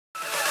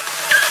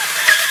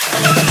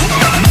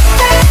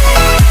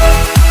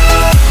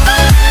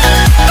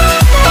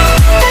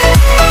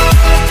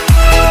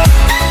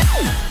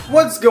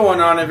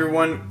going on,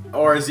 everyone,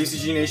 or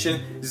ZCG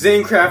Nation?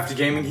 Zanecraft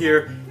Gaming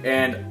here,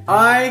 and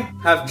I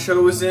have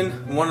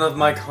chosen one of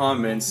my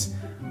comments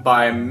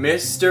by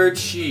Mr.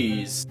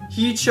 Cheese.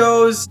 He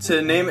chose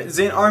to name it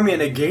Zane Army,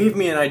 and it gave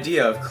me an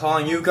idea of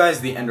calling you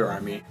guys the Ender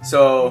Army.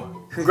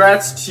 So,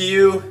 congrats to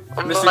you,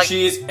 Mr.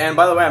 Cheese, and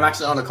by the way, I'm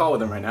actually on a call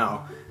with him right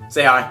now.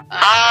 Say hi.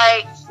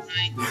 Hi.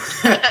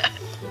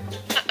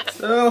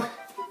 So,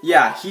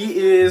 yeah, he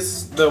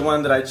is the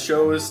one that I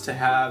chose to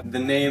have the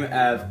name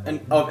of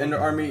Ender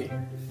Army,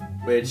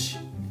 which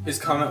his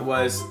comment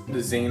was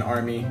the Zane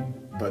Army,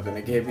 but then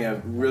it gave me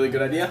a really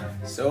good idea,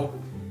 so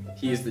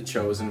he's the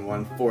chosen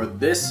one for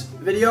this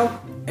video,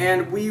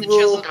 and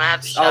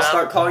I'll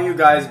start calling you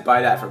guys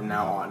by that from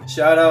now on.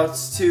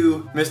 Shoutouts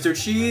to Mr.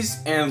 Cheese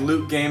and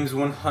Loot Games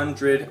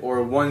 100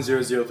 or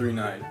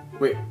 10039.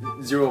 Wait,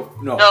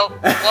 No,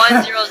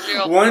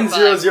 10045.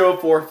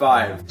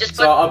 10045.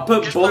 So I'll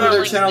put both of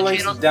their channel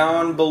links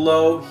down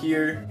below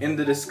here in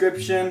the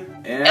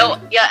description. And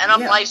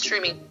I'm live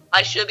streaming.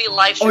 I should be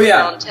live streaming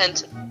on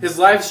 10. His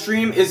live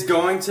stream is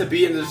going to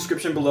be in the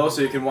description below,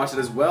 so you can watch it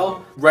as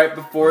well. Right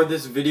before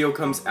this video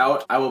comes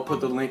out, I will put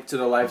the link to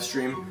the live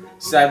stream.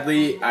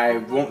 Sadly, I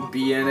won't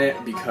be in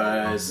it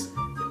because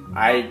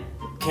I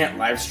can't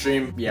live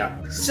stream.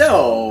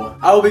 So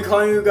I will be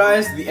calling you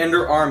guys the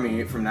Ender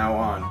Army from now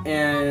on.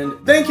 And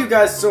thank you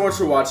guys so much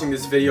for watching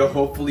this video.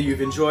 Hopefully you've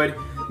enjoyed.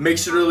 Make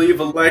sure to leave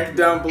a like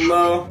down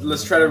below.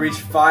 Let's try to reach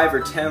 5 or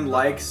 10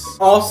 likes.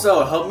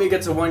 Also, help me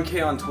get to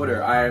 1K on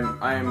Twitter.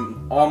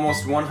 I'm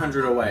almost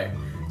 100 away.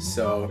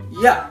 So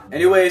yeah.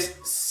 Anyways,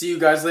 see you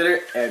guys later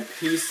and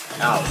peace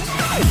out.